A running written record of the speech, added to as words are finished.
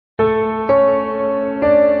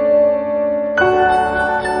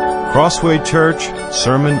Crossway Church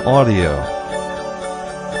Sermon Audio.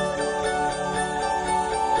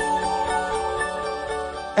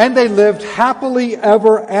 And they lived happily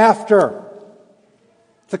ever after.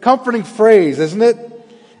 It's a comforting phrase, isn't it?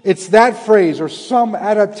 It's that phrase or some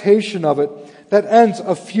adaptation of it that ends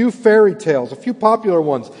a few fairy tales, a few popular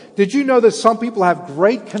ones. Did you know that some people have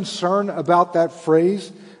great concern about that phrase?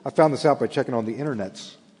 I found this out by checking on the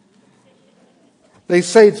internets. They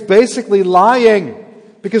say it's basically lying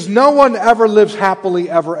because no one ever lives happily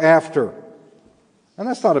ever after. And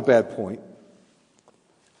that's not a bad point.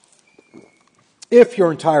 If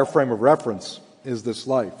your entire frame of reference is this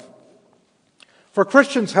life. For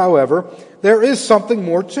Christians, however, there is something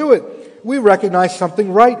more to it. We recognize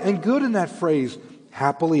something right and good in that phrase,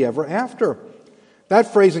 happily ever after.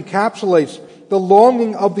 That phrase encapsulates the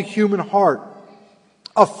longing of the human heart,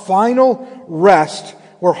 a final rest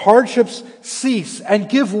where hardships cease and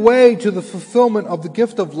give way to the fulfillment of the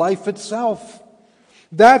gift of life itself.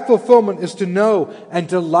 That fulfillment is to know and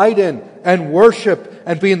delight in and worship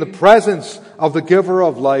and be in the presence of the giver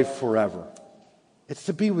of life forever. It's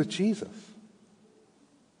to be with Jesus.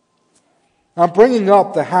 I'm bringing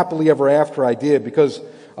up the happily ever after idea because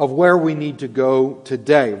of where we need to go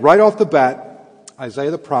today. Right off the bat,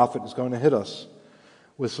 Isaiah the prophet is going to hit us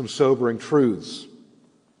with some sobering truths.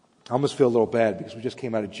 I almost feel a little bad because we just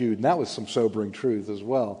came out of Jude, and that was some sobering truth as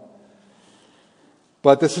well.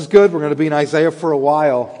 But this is good. We're going to be in Isaiah for a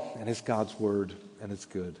while, and it's God's Word, and it's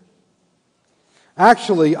good.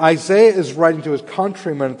 Actually, Isaiah is writing to his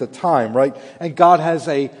countrymen at the time, right? And God has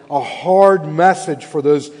a hard message for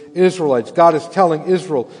those Israelites. God is telling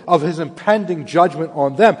Israel of His impending judgment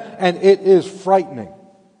on them, and it is frightening.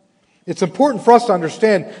 It's important for us to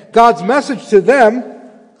understand God's message to them,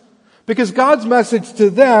 because God's message to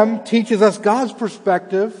them teaches us God's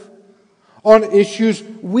perspective on issues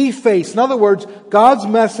we face. In other words, God's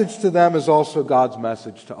message to them is also God's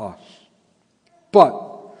message to us. But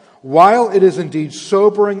while it is indeed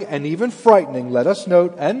sobering and even frightening, let us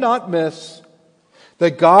note and not miss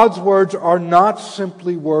that God's words are not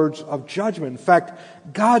simply words of judgment. In fact,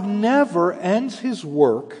 God never ends His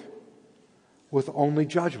work with only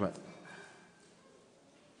judgment.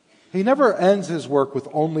 He never ends His work with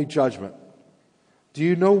only judgment. Do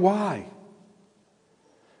you know why?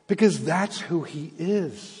 Because that's who He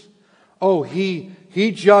is. Oh, He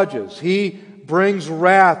judges. He brings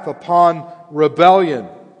wrath upon rebellion.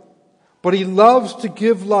 But He loves to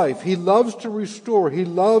give life. He loves to restore. He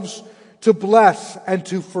loves to bless and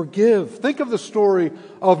to forgive. Think of the story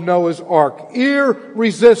of Noah's Ark.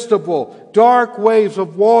 Irresistible, dark waves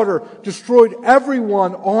of water destroyed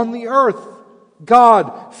everyone on the earth.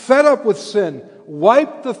 God, fed up with sin,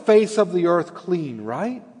 wiped the face of the earth clean,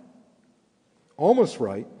 right? Almost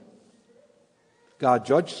right. God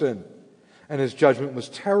judged sin, and His judgment was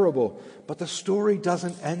terrible. But the story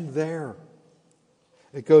doesn't end there.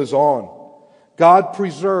 It goes on. God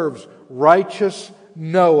preserves righteous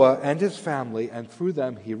Noah and his family, and through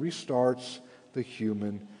them He restarts the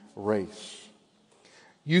human race.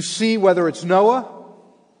 You see, whether it's Noah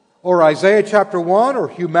or Isaiah chapter 1 or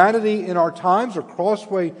humanity in our times or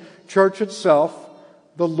Crossway Church itself,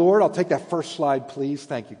 the Lord, I'll take that first slide, please.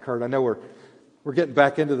 Thank you, Kurt. I know we're getting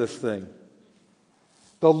back into this thing.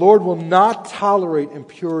 The Lord will not tolerate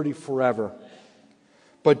impurity forever.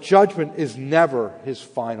 But judgment is never His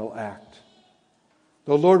final act.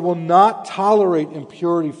 The Lord will not tolerate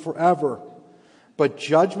impurity forever. But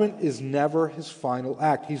judgment is never His final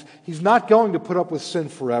act. He's not going to put up with sin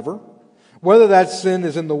forever. Whether that sin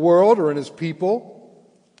is in the world or in His people,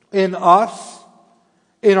 in us,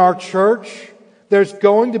 in our church, there's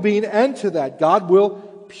going to be an end to that. God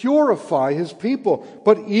will purify His people.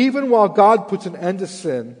 But even while God puts an end to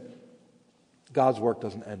sin, God's work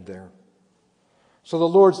doesn't end there. So the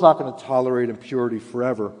Lord's not going to tolerate impurity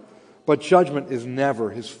forever, but judgment is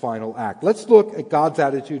never His final act. Let's look at God's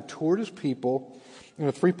attitude toward His people in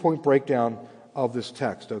a 3-point breakdown of this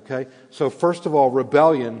text, okay? So first of all,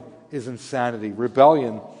 rebellion is insanity.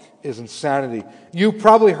 Rebellion is insanity. You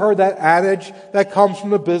probably heard that adage that comes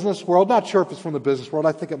from the business world. Not sure if it's from the business world.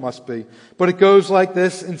 I think it must be. But it goes like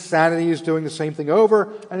this. Insanity is doing the same thing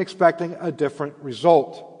over and expecting a different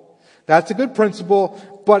result. That's a good principle,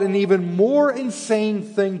 but an even more insane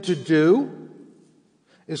thing to do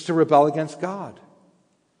is to rebel against God.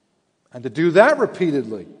 And to do that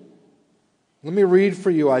repeatedly. Let me read for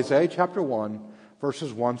you Isaiah chapter 1,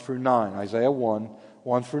 verses 1 through 9. Isaiah 1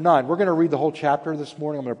 through 9. We're going to read the whole chapter this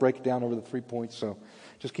morning. I'm going to break it down over the 3 points, so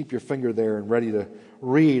just keep your finger there and ready to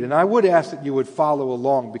read. And I would ask that you would follow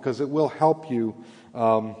along because it will help you.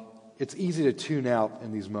 It's easy to tune out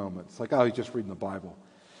in these moments. Like, oh, he's just reading the Bible.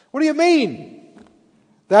 What do you mean?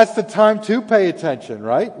 That's the time to pay attention,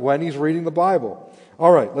 right? When he's reading the Bible.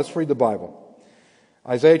 All right, let's read the Bible.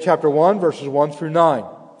 Isaiah chapter 1, verses 1 through 9.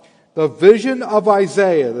 The vision of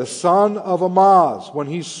Isaiah, the son of Amoz,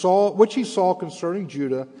 which he saw concerning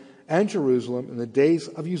Judah and Jerusalem in the days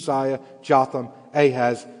of Uzziah, Jotham,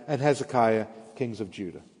 Ahaz, and Hezekiah, kings of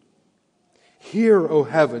Judah. Hear, O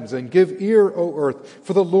heavens, and give ear, O earth,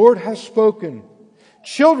 for the Lord has spoken.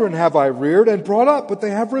 Children have I reared and brought up, but they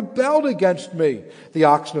have rebelled against me. The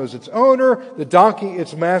ox knows its owner, the donkey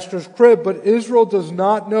its master's crib, but Israel does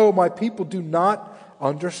not know, my people do not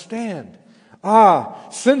understand. Ah,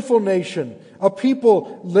 sinful nation, a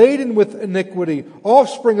people laden with iniquity,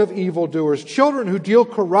 offspring of evildoers, children who deal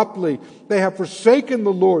corruptly. They have forsaken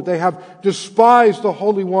the Lord. They have despised the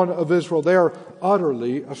Holy One of Israel. They are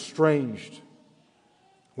utterly estranged.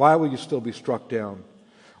 Why will you still be struck down?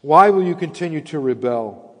 Why will you continue to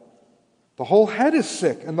rebel? The whole head is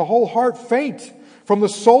sick and the whole heart faint. From the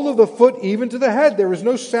sole of the foot even to the head, there is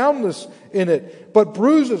no soundness in it, but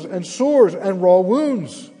bruises and sores and raw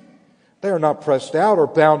wounds. They are not pressed out or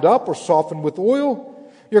bound up or softened with oil.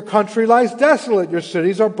 Your country lies desolate. Your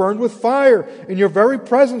cities are burned with fire. In your very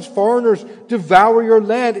presence, foreigners devour your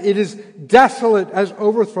land. It is desolate as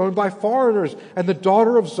overthrown by foreigners. And the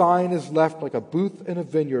daughter of Zion is left like a booth in a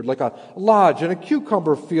vineyard, like a lodge in a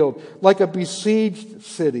cucumber field, like a besieged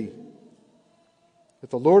city.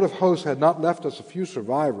 If the Lord of hosts had not left us a few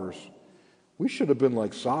survivors, we should have been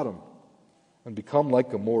like Sodom and become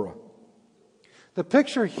like Gomorrah. The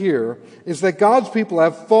picture here is that God's people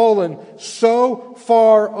have fallen so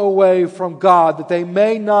far away from God that they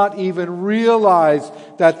may not even realize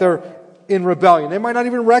that they're in rebellion. They might not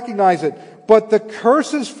even recognize it. But the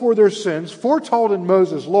curses for their sins, foretold in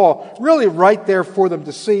Moses' law, really right there for them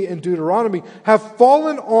to see in Deuteronomy, have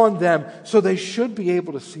fallen on them, so they should be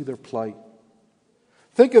able to see their plight.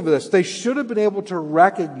 Think of this. They should have been able to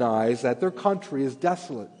recognize that their country is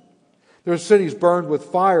desolate. Their cities burned with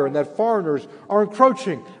fire, and that foreigners are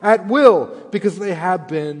encroaching at will because they have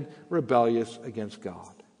been rebellious against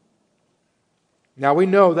God. Now we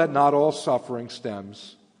know that not all suffering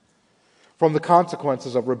stems from the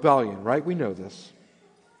consequences of rebellion, right? We know this.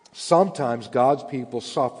 Sometimes God's people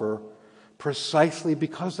suffer precisely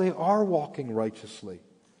because they are walking righteously.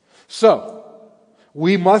 So,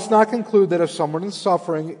 we must not conclude that if someone is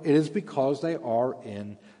suffering, it is because they are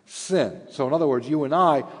in sin. So in other words, you and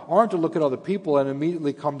I aren't to look at other people and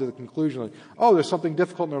immediately come to the conclusion like, oh, there's something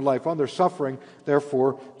difficult in their life. Oh, they're suffering,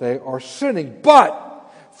 therefore they are sinning.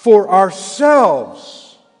 But for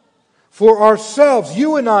ourselves,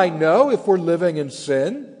 you and I know if we're living in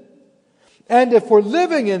sin. And if we're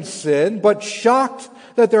living in sin, but shocked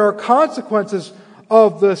that there are consequences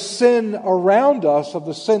of the sin around us, of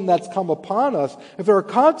the sin that's come upon us, if there are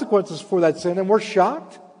consequences for that sin and we're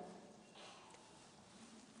shocked,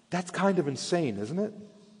 that's kind of insane, isn't it?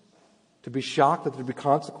 To be shocked that there be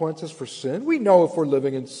consequences for sin. We know if we're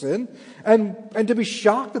living in sin. And to be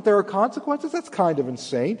shocked that there are consequences, that's kind of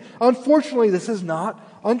insane. Unfortunately, this is not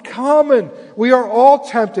uncommon. We are all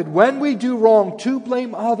tempted when we do wrong to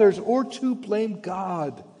blame others or to blame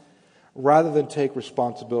God rather than take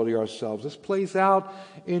responsibility ourselves. This plays out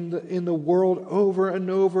in the world over and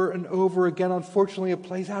over and over again. Unfortunately, it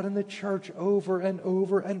plays out in the church over and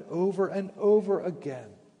over and over and over again.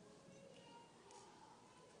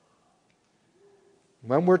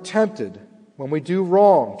 When we're tempted, when we do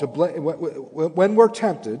wrong, when we're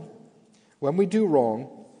tempted, when we do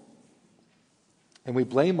wrong, and we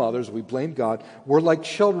blame others, we blame God, we're like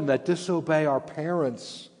children that disobey our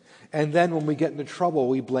parents. And then when we get into trouble,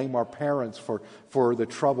 we blame our parents for the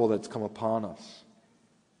trouble that's come upon us,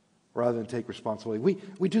 rather than take responsibility.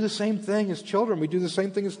 We do the same thing as children. We do the same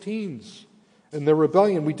thing as teens. In their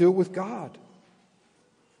rebellion, we do it with God.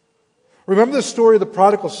 Remember the story of the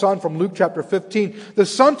prodigal son from Luke chapter 15. The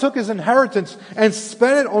son took his inheritance and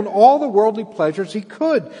spent it on all the worldly pleasures he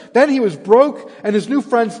could. Then he was broke and his new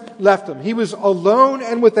friends left him. He was alone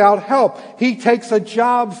and without help. He takes a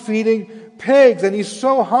job feeding pigs and he's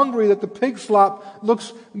so hungry that the pig slop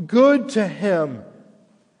looks good to him.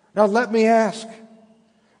 Now let me ask,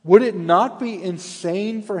 would it not be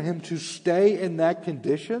insane for him to stay in that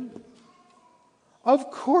condition?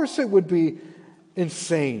 Of course it would be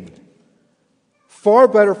insane. Far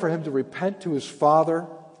better for him to repent to his Father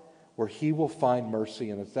where he will find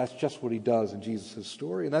mercy. And that's just what he does in Jesus'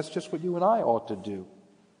 story. And that's just what you and I ought to do.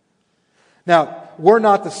 Now, we're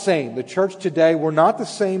not the same. The church today, we're not the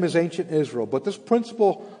same as ancient Israel. But this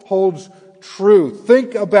principle holds true.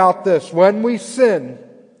 Think about this. When we sin,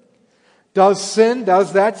 does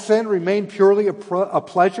that sin remain purely a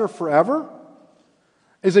pleasure forever?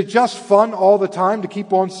 Is it just fun all the time to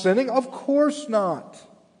keep on sinning? Of course not.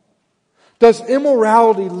 Does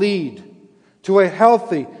immorality lead to a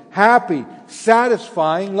healthy, happy,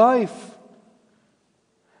 satisfying life?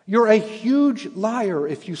 You're a huge liar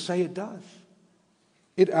if you say it does.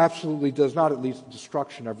 It absolutely does not. It leads to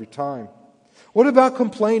destruction every time. What about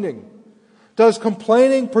complaining? Does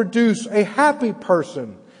complaining produce a happy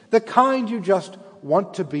person, the kind you just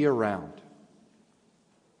want to be around?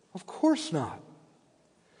 Of course not.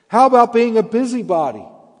 How about being a busybody?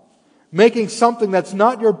 Making something that's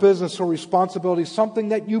not your business or responsibility something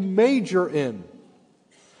that you major in.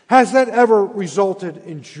 Has that ever resulted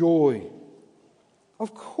in joy?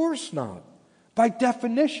 Of course not. By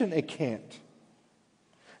definition, it can't.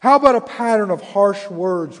 How about a pattern of harsh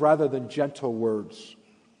words rather than gentle words?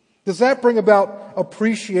 Does that bring about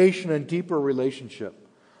appreciation and deeper relationship?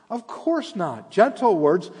 Of course not. Gentle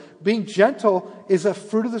words, being gentle is a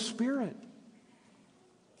fruit of the Spirit.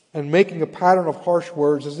 And making a pattern of harsh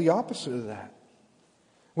words is the opposite of that.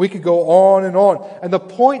 We could go on and on. And the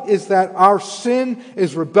point is that our sin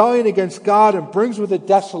is rebellion against God and brings with it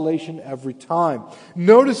desolation every time.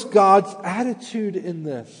 Notice God's attitude in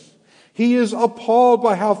this. He is appalled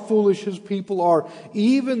by how foolish His people are.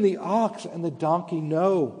 Even the ox and the donkey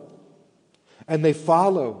know. And they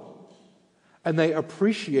follow. And they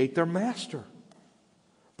appreciate their master.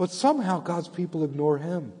 But somehow God's people ignore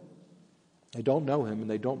Him. They don't know Him and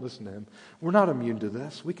they don't listen to Him. We're not immune to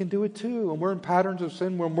this. We can do it too. And we're in patterns of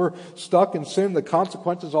sin. When we're stuck in sin, the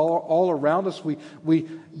consequences all around us, we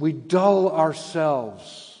dull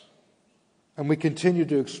ourselves. And we continue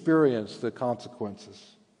to experience the consequences.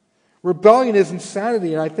 Rebellion is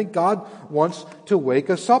insanity, and I think God wants to wake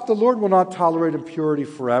us up. The Lord will not tolerate impurity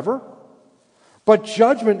forever. But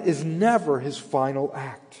judgment is never His final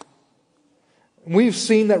act. We've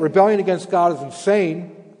seen that rebellion against God is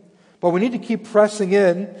insane. But we need to keep pressing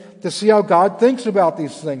in to see how God thinks about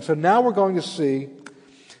these things. So now we're going to see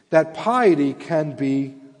that piety can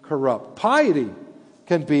be corrupt. Piety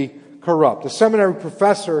can be corrupt. A seminary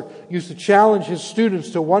professor used to challenge his students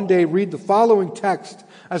to one day read the following text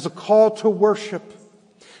as a call to worship.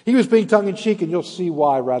 He was being tongue-in-cheek, and you'll see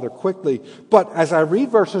why rather quickly. But as I read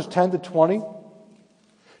verses 10 to 20,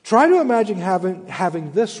 try to imagine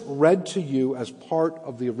having this read to you as part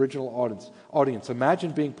of the original audience.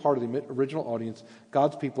 Imagine being part of the original audience,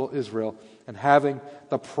 God's people, Israel, and having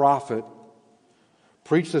the prophet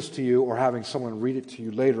preach this to you or having someone read it to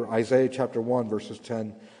you later. Isaiah chapter 1, verses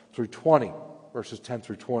 10 through 20. Verses 10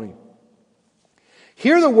 through 20.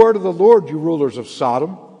 Hear the word of the Lord, you rulers of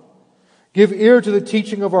Sodom. Give ear to the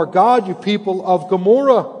teaching of our God, you people of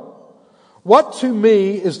Gomorrah. What to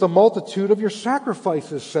me is the multitude of your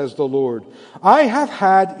sacrifices, says the Lord. I have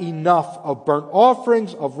had enough of burnt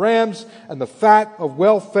offerings, of rams, and the fat of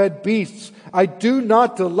well-fed beasts. I do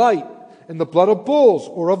not delight in the blood of bulls,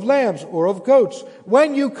 or of lambs, or of goats.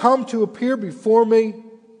 When you come to appear before me,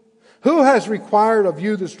 who has required of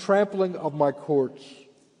you this trampling of my courts?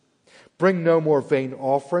 Bring no more vain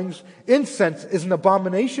offerings. Incense is an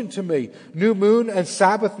abomination to me. New moon and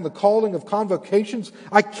Sabbath and the calling of convocations.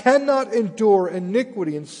 I cannot endure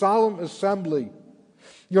iniquity and solemn assembly.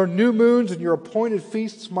 Your new moons and your appointed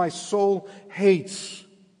feasts my soul hates.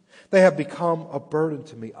 They have become a burden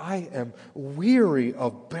to me. I am weary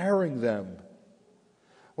of bearing them.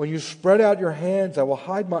 When you spread out your hands, I will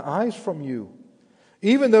hide my eyes from you.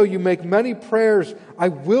 Even though you make many prayers, I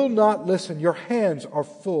will not listen. Your hands are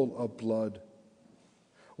full of blood.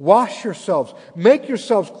 Wash yourselves. Make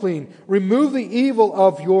yourselves clean. Remove the evil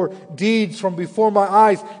of your deeds from before my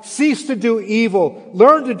eyes. Cease to do evil.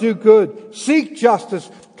 Learn to do good. Seek justice.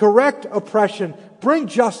 Correct oppression. Bring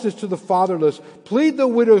justice to the fatherless. Plead the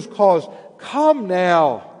widow's cause. Come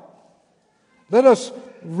now. Let us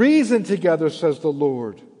reason together, says the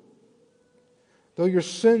Lord. Though your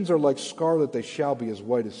sins are like scarlet, they shall be as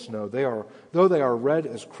white as snow. Though they are red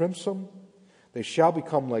as crimson, they shall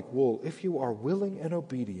become like wool. If you are willing and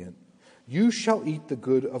obedient, you shall eat the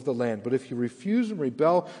good of the land. But if you refuse and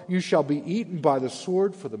rebel, you shall be eaten by the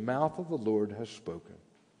sword, for the mouth of the Lord has spoken.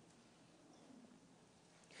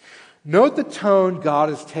 Note the tone God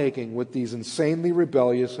is taking with these insanely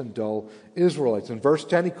rebellious and dull Israelites. In verse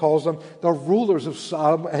 10, He calls them the rulers of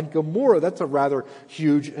Sodom and Gomorrah. That's a rather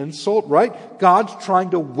huge insult, right? God's trying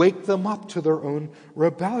to wake them up to their own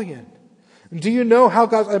rebellion. Do you know how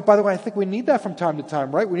God... And by the way, I think we need that from time to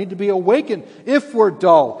time, right? We need to be awakened. If we're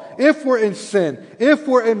dull, if we're in sin, if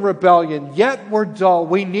we're in rebellion, yet we're dull,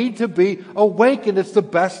 we need to be awakened. It's the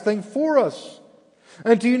best thing for us.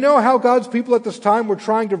 And do you know how God's people at this time were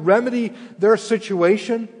trying to remedy their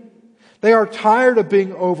situation? They are tired of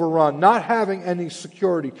being overrun, not having any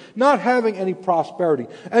security, not having any prosperity.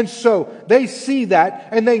 And so they see that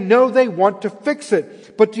and they know they want to fix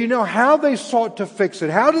it. But do you know how they sought to fix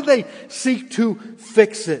it? How did they seek to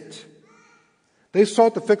fix it? They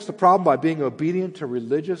sought to fix the problem by being obedient to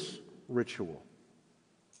religious ritual.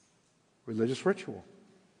 Religious ritual.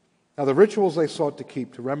 Now the rituals they sought to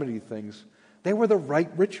keep to remedy things, they were the right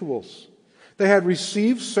rituals. They had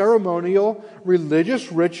received ceremonial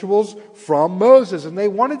religious rituals from Moses, and they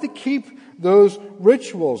wanted to keep those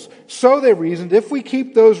rituals. So they reasoned, if we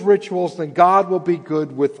keep those rituals, then God will be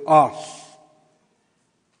good with us.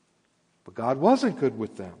 But God wasn't good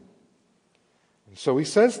with them. And so he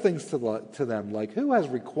says things to them like, who has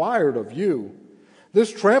required of you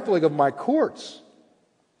this trampling of my courts?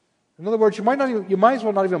 In other words, you might as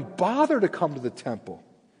well not even bother to come to the temple.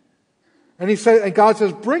 And God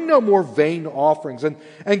says, bring no more vain offerings.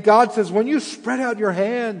 And God says, when you spread out your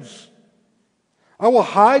hands, I will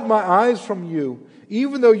hide my eyes from you.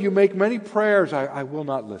 Even though you make many prayers, I will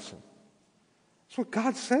not listen. That's what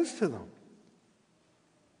God says to them.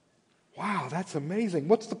 Wow, that's amazing.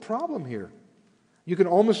 What's the problem here? You can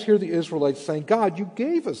almost hear the Israelites saying, God, you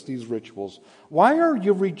gave us these rituals. Why are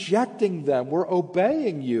you rejecting them? We're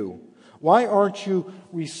obeying you. Why aren't you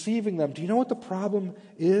receiving them? Do you know what the problem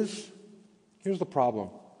is? Here's the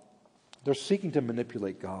problem. They're seeking to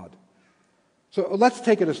manipulate God. So let's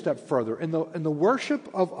take it a step further. In the worship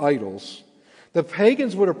of idols, the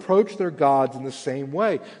pagans would approach their gods in the same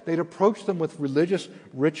way. They'd approach them with religious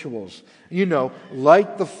rituals.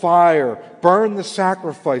 Light the fire, burn the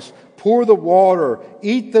sacrifice, pour the water,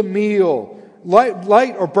 eat the meal,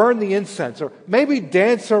 light or burn the incense, or maybe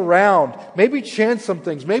dance around, maybe chant some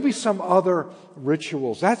things, maybe some other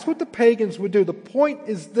rituals. That's what the pagans would do. The point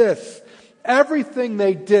is this. Everything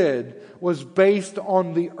they did was based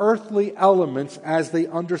on the earthly elements as they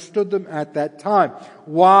understood them at that time.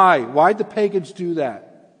 Why? Why did the pagans do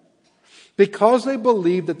that? Because they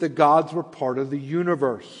believed that the gods were part of the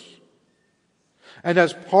universe. And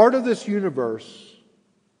as part of this universe,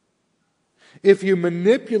 if you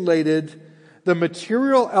manipulated the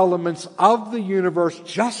material elements of the universe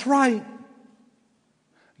just right,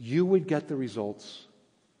 you would get the results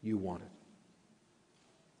you wanted.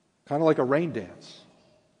 Kind of like a rain dance.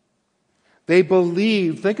 They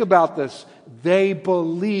believed, think about this, they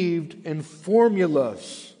believed in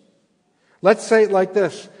formulas. Let's say it like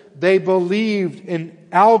this. They believed in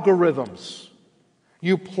algorithms.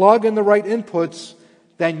 You plug in the right inputs,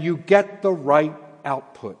 then you get the right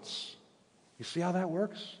outputs. You see how that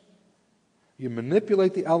works? You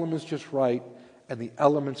manipulate the elements just right, and the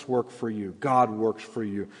elements work for you. God works for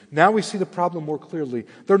you. Now we see the problem more clearly.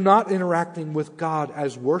 They're not interacting with God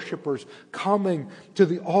as worshipers, coming to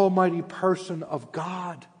the almighty person of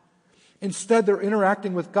God. Instead, they're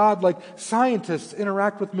interacting with God like scientists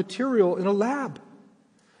interact with material in a lab.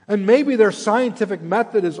 And maybe their scientific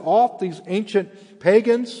method is off, these ancient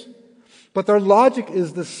pagans, but their logic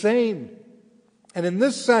is the same. And in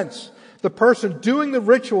this sense, the person doing the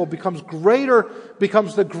ritual becomes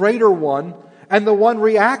the greater one, and the one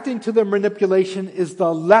reacting to the manipulation is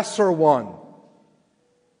the lesser one.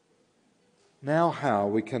 Now how,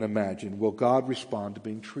 we can imagine, will God respond to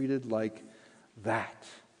being treated like that?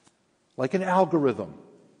 Like an algorithm.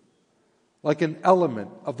 Like an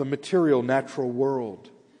element of the material natural world.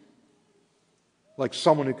 Like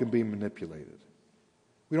someone who can be manipulated.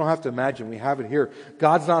 We don't have to imagine, we have it here.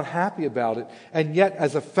 God's not happy about it. And yet,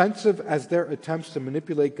 as offensive as their attempts to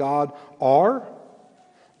manipulate God are,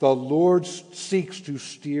 the Lord seeks to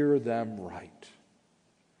steer them right.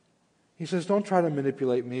 He says, don't try to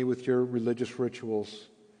manipulate me with your religious rituals.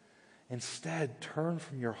 Instead, turn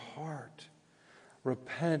from your heart.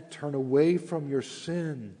 Repent, turn away from your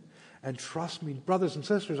sin, and trust me. Brothers and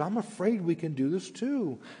sisters, I'm afraid we can do this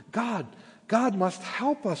too. God must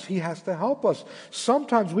help us. He has to help us.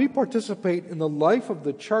 Sometimes we participate in the life of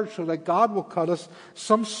the church so that God will cut us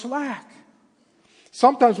some slack.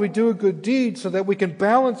 Sometimes we do a good deed so that we can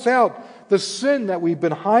balance out the sin that we've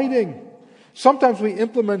been hiding. Sometimes we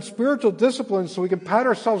implement spiritual disciplines so we can pat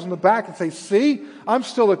ourselves on the back and say, see, I'm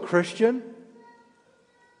still a Christian.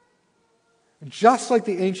 And just like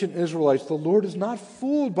the ancient Israelites, the Lord is not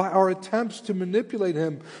fooled by our attempts to manipulate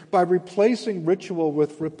Him by replacing ritual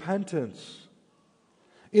with repentance.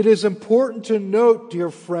 It is important to note, dear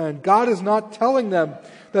friend, God is not telling them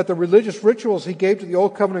that the religious rituals He gave to the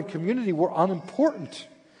Old Covenant community were unimportant.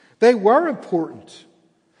 They were important.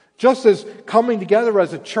 Just as coming together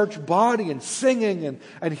as a church body and singing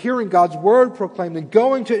and hearing God's Word proclaimed and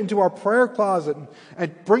going into our prayer closet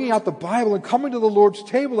and bringing out the Bible and coming to the Lord's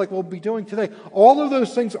table like we'll be doing today, all of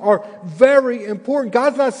those things are very important.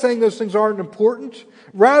 God's not saying those things aren't important.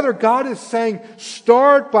 Rather, God is saying,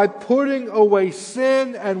 start by putting away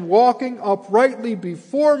sin and walking uprightly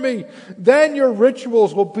before me. Then your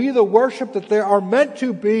rituals will be the worship that they are meant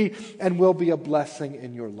to be and will be a blessing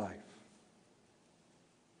in your life.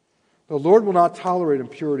 The Lord will not tolerate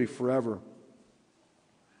impurity forever,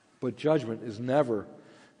 but judgment is never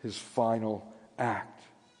His final act.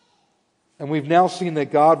 And we've now seen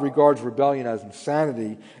that God regards rebellion as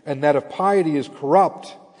insanity, and that if piety is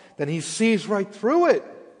corrupt, then He sees right through it.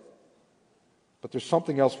 But there's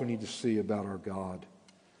something else we need to see about our God,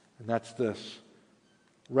 and that's this.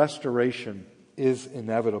 Restoration is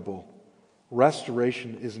inevitable.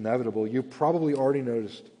 Restoration is inevitable. You probably already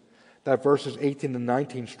noticed that verses 18 and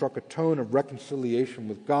 19 struck a tone of reconciliation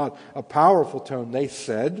with God, a powerful tone. They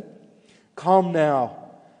said, "Come now,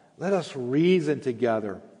 let us reason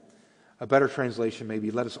together." A better translation may be,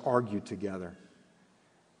 let us argue together.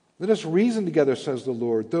 Let us reason together, says the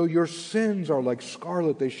Lord. Though your sins are like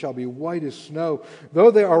scarlet, they shall be white as snow. Though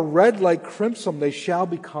they are red like crimson, they shall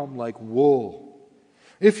become like wool.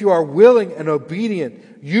 If you are willing and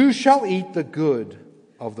obedient, you shall eat the good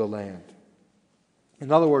of the land.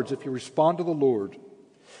 In other words, if you respond to the Lord,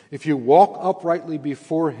 if you walk uprightly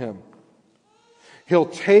before Him, He'll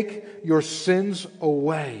take your sins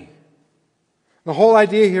away. The whole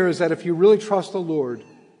idea here is that if you really trust the Lord,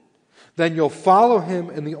 then you'll follow Him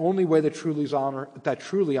in the only way that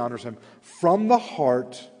truly honors Him, from the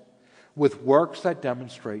heart, with works that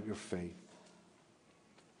demonstrate your faith.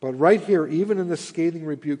 But right here, even in this scathing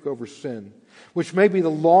rebuke over sin, which may be the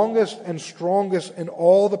longest and strongest in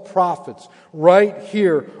all the prophets, right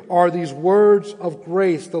here are these words of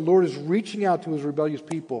grace. The Lord is reaching out to His rebellious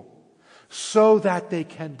people so that they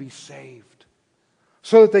can be saved,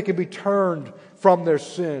 so that they can be turned from their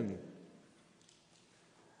sin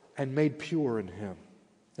and made pure in Him.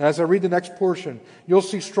 And as I read the next portion, you'll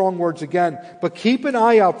see strong words again. But keep an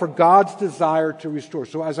eye out for God's desire to restore.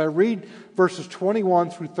 So as I read verses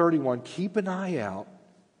 21 through 31, keep an eye out,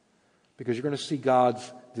 because you're going to see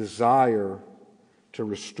God's desire to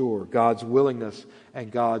restore, God's willingness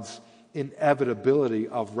and God's inevitability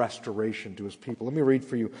of restoration to His people. Let me read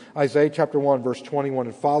for you Isaiah chapter 1, verse 21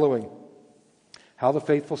 and following. How the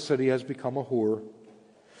faithful city has become a whore,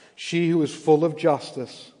 she who is full of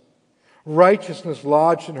justice. Righteousness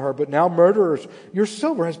lodged in her, but now murderers. Your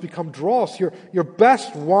silver has become dross, your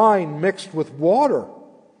best wine mixed with water.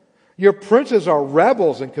 Your princes are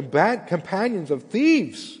rebels and companions of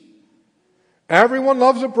thieves. Everyone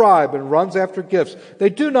loves a bribe and runs after gifts.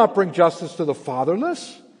 They do not bring justice to the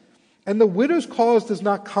fatherless, and the widow's cause does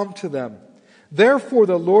not come to them. Therefore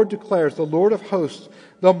the Lord declares, the Lord of hosts,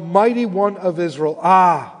 the mighty one of Israel,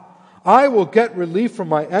 I will get relief from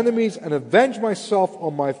my enemies and avenge myself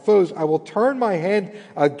on my foes. I will turn my hand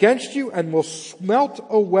against you and will smelt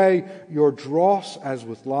away your dross as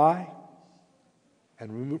with lye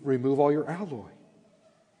and remove all your alloy.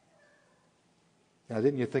 Now,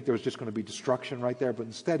 didn't you think there was just going to be destruction right there? But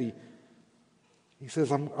instead, he says,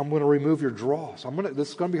 I'm going to remove your dross. This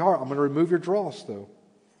is going to be hard. I'm going to remove your dross, though.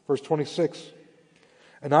 Verse 26.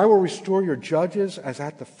 And I will restore your judges as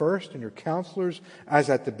at the first, and your counselors as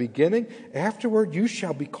at the beginning. Afterward you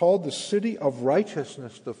shall be called the city of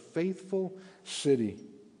righteousness, the faithful city.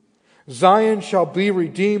 Zion shall be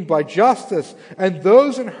redeemed by justice, and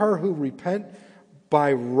those in her who repent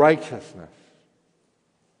by righteousness.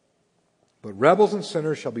 But rebels and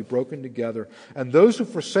sinners shall be broken together, and those who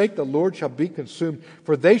forsake the Lord shall be consumed.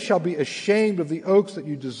 For they shall be ashamed of the oaks that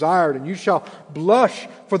you desired, and you shall blush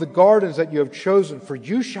for the gardens that you have chosen. For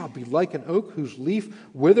you shall be like an oak whose leaf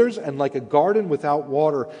withers, and like a garden without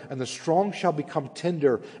water. And the strong shall become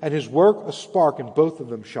tinder, and his work a spark, and both of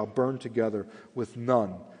them shall burn together with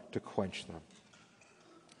none to quench them.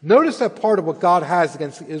 Notice that part of what God has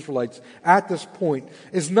against the Israelites at this point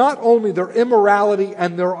is not only their immorality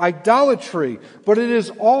and their idolatry, but it is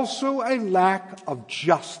also a lack of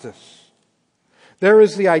justice. There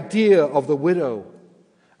is the idea of the widow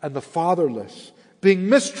and the fatherless being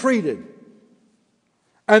mistreated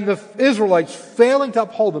And the Israelites failing to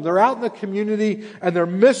uphold them. They're out in the community and they're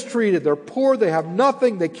mistreated. They're poor. They have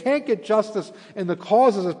nothing. They can't get justice in the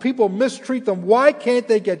causes as people mistreat them. Why can't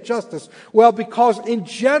they get justice? Well, because in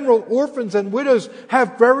general, orphans and widows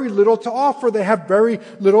have very little to offer. They have very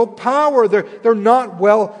little power. They're not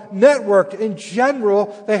well networked. In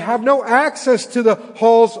general, they have no access to the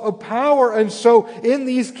halls of power. And so in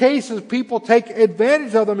these cases, people take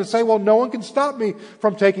advantage of them and say, well, no one can stop me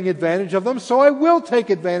from taking advantage of them, so I will take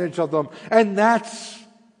advantage of them. And that's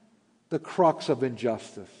the crux of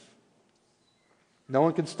injustice. No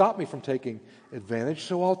one can stop me from taking advantage,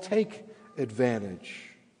 so I'll take advantage.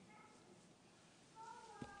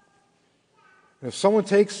 And if someone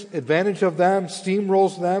takes advantage of them,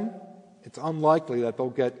 steamrolls them, it's unlikely that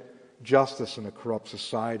they'll get justice in a corrupt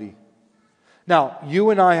society. Now,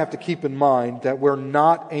 you and I have to keep in mind that we're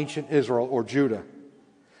not ancient Israel or Judah.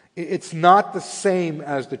 It's not the same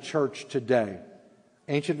as the church today.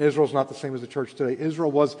 Ancient Israel is not the same as the church today.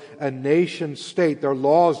 Israel was a nation state. Their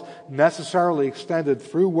laws necessarily extended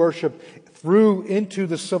through worship, through into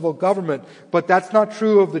the civil government. But that's not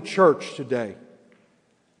true of the church today.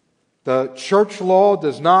 The church law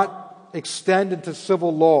does not extend into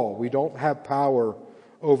civil law. We don't have power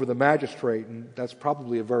over the magistrate, and that's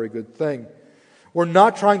probably a very good thing. We're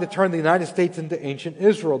not trying to turn the United States into ancient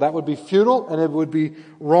Israel. That would be futile and it would be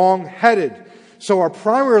wrong-headed. So our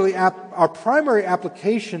primary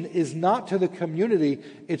application is not to the community.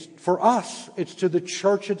 It's for us. It's to the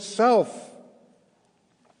church itself.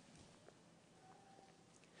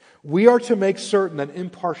 We are to make certain that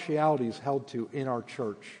impartiality is held to in our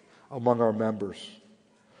church among our members.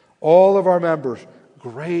 All of our members,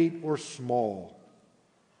 great or small,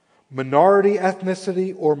 minority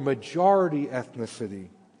ethnicity or majority ethnicity,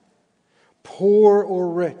 poor or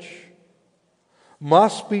rich,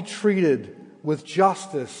 must be treated with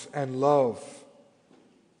justice and love.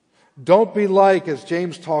 Don't be like, as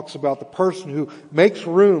James talks about, the person who makes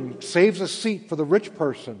room, saves a seat for the rich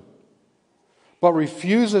person, but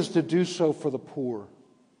refuses to do so for the poor.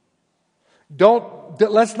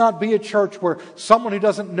 Let's not be a church where someone who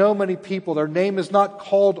doesn't know many people, their name is not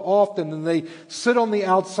called often, and they sit on the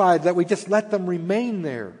outside, that we just let them remain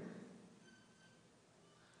there.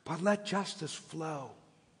 But let justice flow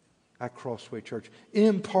at Crossway Church.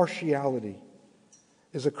 Impartiality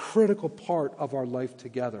is a critical part of our life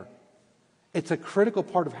together. It's a critical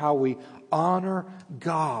part of how we honor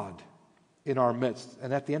God in our midst.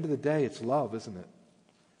 And at the end of the day, it's love, isn't it?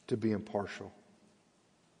 To be impartial.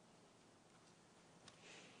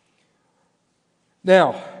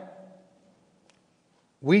 Now,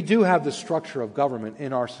 we do have the structure of government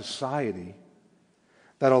in our society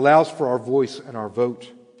that allows for our voice and our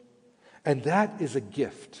vote. And that is a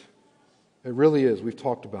gift. It really is. We've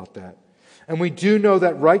talked about that. And we do know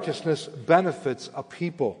that righteousness benefits a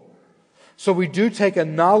people. So we do take a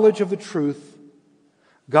knowledge of the truth,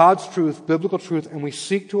 God's truth, biblical truth, and we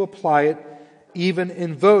seek to apply it even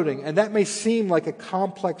in voting. And that may seem like a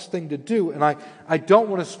complex thing to do, and I don't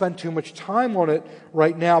want to spend too much time on it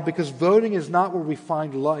right now, because voting is not where we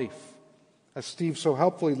find life, as Steve so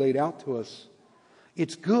helpfully laid out to us.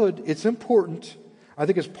 It's good, it's important. I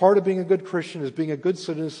think as part of being a good Christian is being a good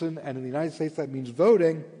citizen, and in the United States that means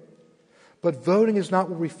voting. But voting is not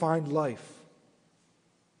where we find life.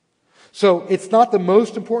 So it's not the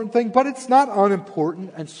most important thing, but it's not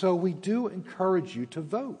unimportant, and so we do encourage you to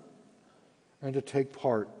vote and to take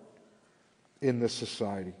part in this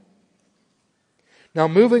society. Now,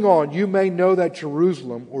 moving on, you may know that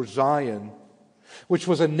Jerusalem, or Zion, which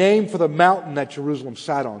was a name for the mountain that Jerusalem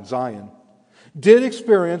sat on, Zion, did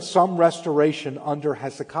experience some restoration under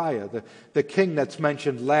Hezekiah, the king that's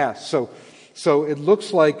mentioned last. So it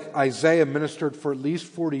looks like Isaiah ministered for at least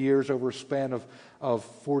 40 years over a span of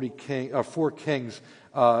 4 kings.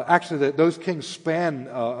 Actually, those kings span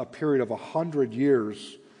a period of 100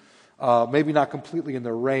 years. Maybe not completely in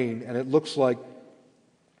their reign, and it looks like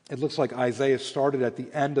Isaiah started at the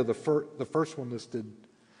end of the first one listed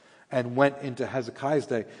and went into Hezekiah's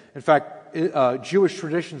day. In fact, Jewish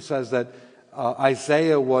tradition says that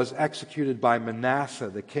Isaiah was executed by Manasseh,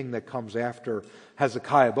 the king that comes after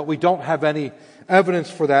Hezekiah. But we don't have any evidence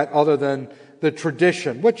for that other than the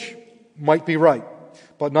tradition, which might be right.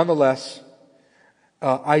 But nonetheless,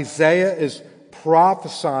 Isaiah is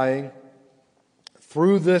prophesying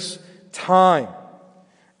through this time.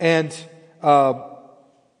 And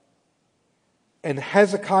in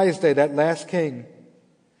Hezekiah's day, that last king,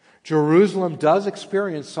 Jerusalem does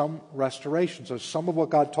experience some restoration. So some of what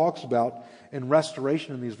God talks about in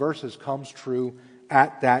restoration in these verses comes true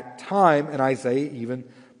at that time, and Isaiah even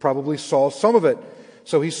probably saw some of it.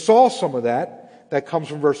 So he saw some of that. that comes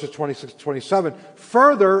from verses 26 to 27.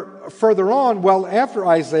 Further on, well after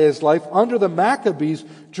Isaiah's life, under the Maccabees,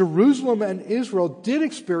 Jerusalem and Israel did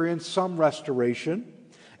experience some restoration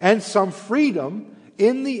and some freedom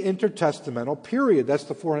in the intertestamental period. That's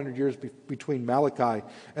the 400 years between Malachi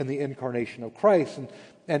and the incarnation of Christ.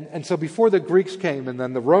 And so before the Greeks came and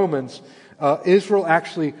then the Romans, Israel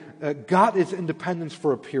actually got its independence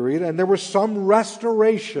for a period, and there was some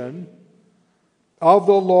restoration of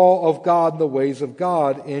the law of God and the ways of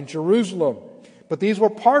God in Jerusalem. But these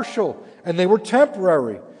were partial, and they were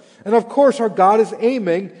temporary. And of course, our God is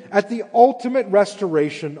aiming at the ultimate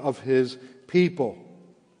restoration of His people.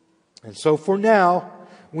 And so for now,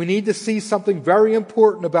 we need to see something very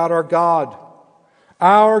important about our God.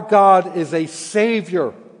 Our God is a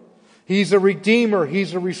Savior. He's a Redeemer.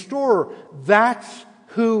 He's a Restorer. That's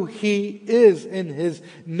who He is in His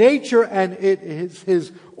nature, and it is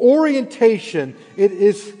His orientation. It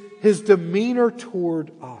is His demeanor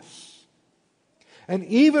toward us. And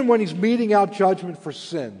even when He's meting out judgment for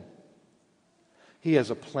sin, He has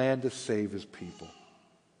a plan to save His people.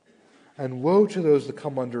 And woe to those that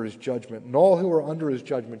come under His judgment. And all who are under His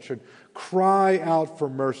judgment should cry out for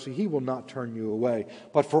mercy. He will not turn you away.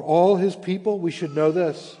 But for all His people, we should know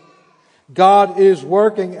this: God is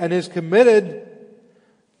working and is committed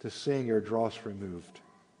to seeing your dross removed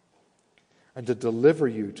and to deliver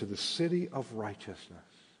you to the city of righteousness.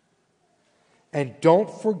 And don't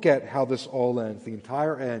forget how this all ends. The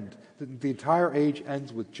entire age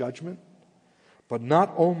ends with judgment, but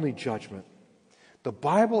not only judgment. The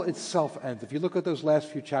Bible itself ends. If you look at those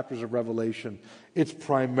last few chapters of Revelation, it's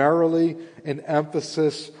primarily an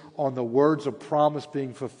emphasis on the words of promise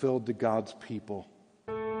being fulfilled to God's people.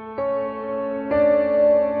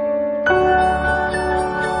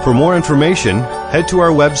 For more information, head to our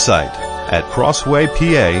website at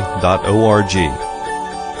crosswaypa.org.